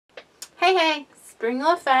Hey, Spring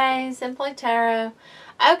LaFay, Simply Tarot.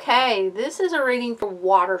 Okay, this is a reading for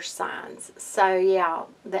water signs. So yeah,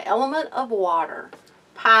 the element of water,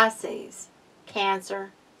 Pisces,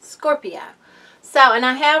 Cancer, Scorpio. So, and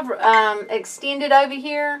I have extended over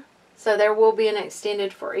here, so there will be an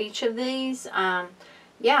extended for each of these.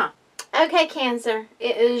 Yeah. Okay, Cancer,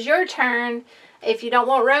 it is your turn. If you don't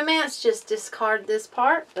want romance, just discard this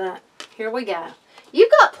part, but here we go.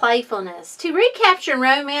 You've got playfulness. To recapture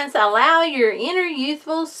romance, allow your inner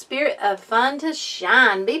youthful spirit of fun to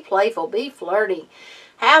shine. Be playful, be flirty,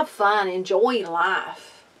 have fun, enjoy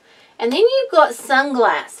life. And then you've got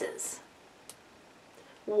sunglasses.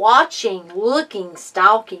 Watching, looking,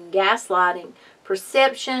 stalking, gaslighting,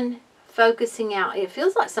 perception, focusing out. It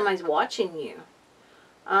feels like somebody's watching you.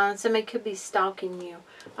 Somebody could be stalking you.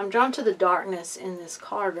 I'm drawn to the darkness in this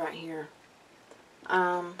card right here.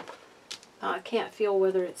 I can't feel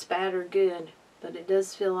whether it's bad or good, but it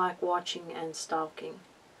does feel like watching and stalking.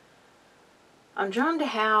 I'm drawn to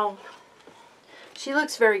how she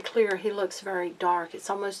looks very clear, he looks very dark. It's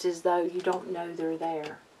almost as though you don't know they're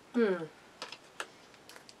there. Dang.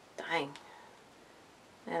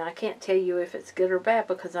 And I can't tell you if it's good or bad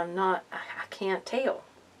because I can't tell.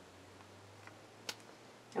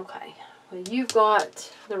 Okay. Well, you've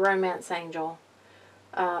got the romance angel.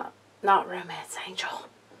 Not romance angel.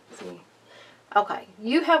 See. Okay,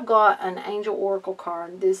 you have got an angel oracle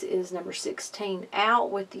card. This is number 16. Out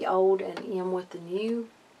with the old and in with the new.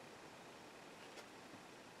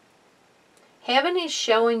 Heaven is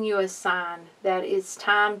showing you a sign that it's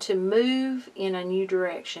time to move in a new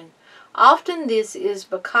direction. Often this is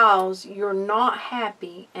because you're not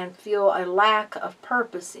happy and feel a lack of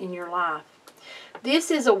purpose in your life. This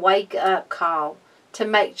is a wake-up call to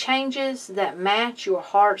make changes that match your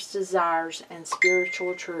heart's desires and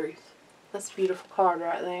spiritual truth. That's a beautiful card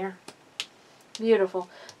right there. Beautiful.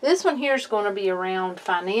 This one here is going to be around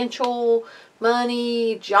financial,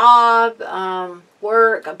 money, job,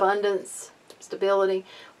 work, abundance, stability.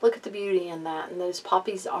 Look at the beauty in that. And those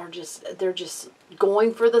poppies are they're just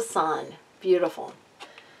going for the sun. Beautiful.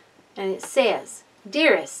 And it says,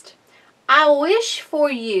 Dearest, I wish for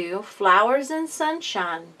you flowers and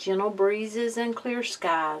sunshine, gentle breezes and clear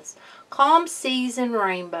skies, calm seas and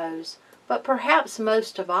rainbows, but perhaps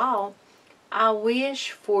most of all, I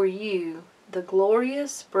wish for you the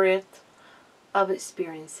glorious breadth of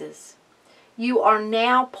experiences you are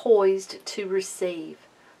now poised to receive,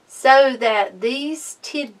 so that these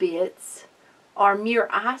tidbits are mere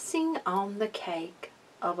icing on the cake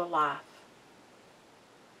of a life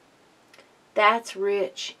that's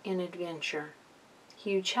rich in adventure.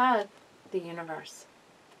 Huge hug, the universe.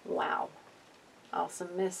 Wow.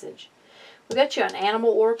 Awesome message. We got you an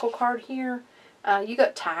animal oracle card here. You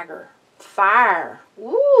got tiger. Fire.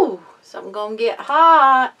 Woo! Something gonna get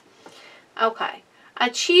hot. Okay. I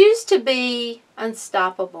choose to be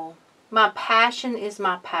unstoppable. My passion is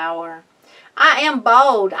my power. I am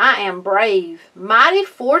bold. I am brave. Mighty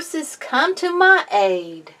forces come to my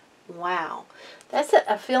aid. Wow. That's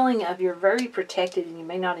a feeling of you're very protected and you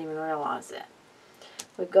may not even realize it.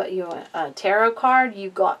 We've got you a tarot card.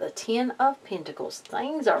 You've got the 10 of Pentacles.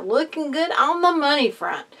 Things are looking good on the money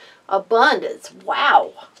front. Abundance.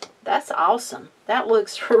 Wow. That's awesome. That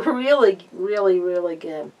looks really, really, really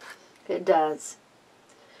good. It does.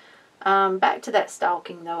 Back to that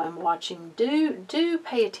stalking, though, I'm watching. Do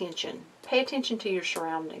pay attention. Pay attention to your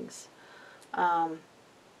surroundings.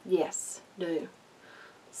 Yes, do.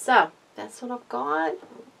 So, that's what I've got.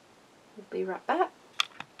 We'll be right back.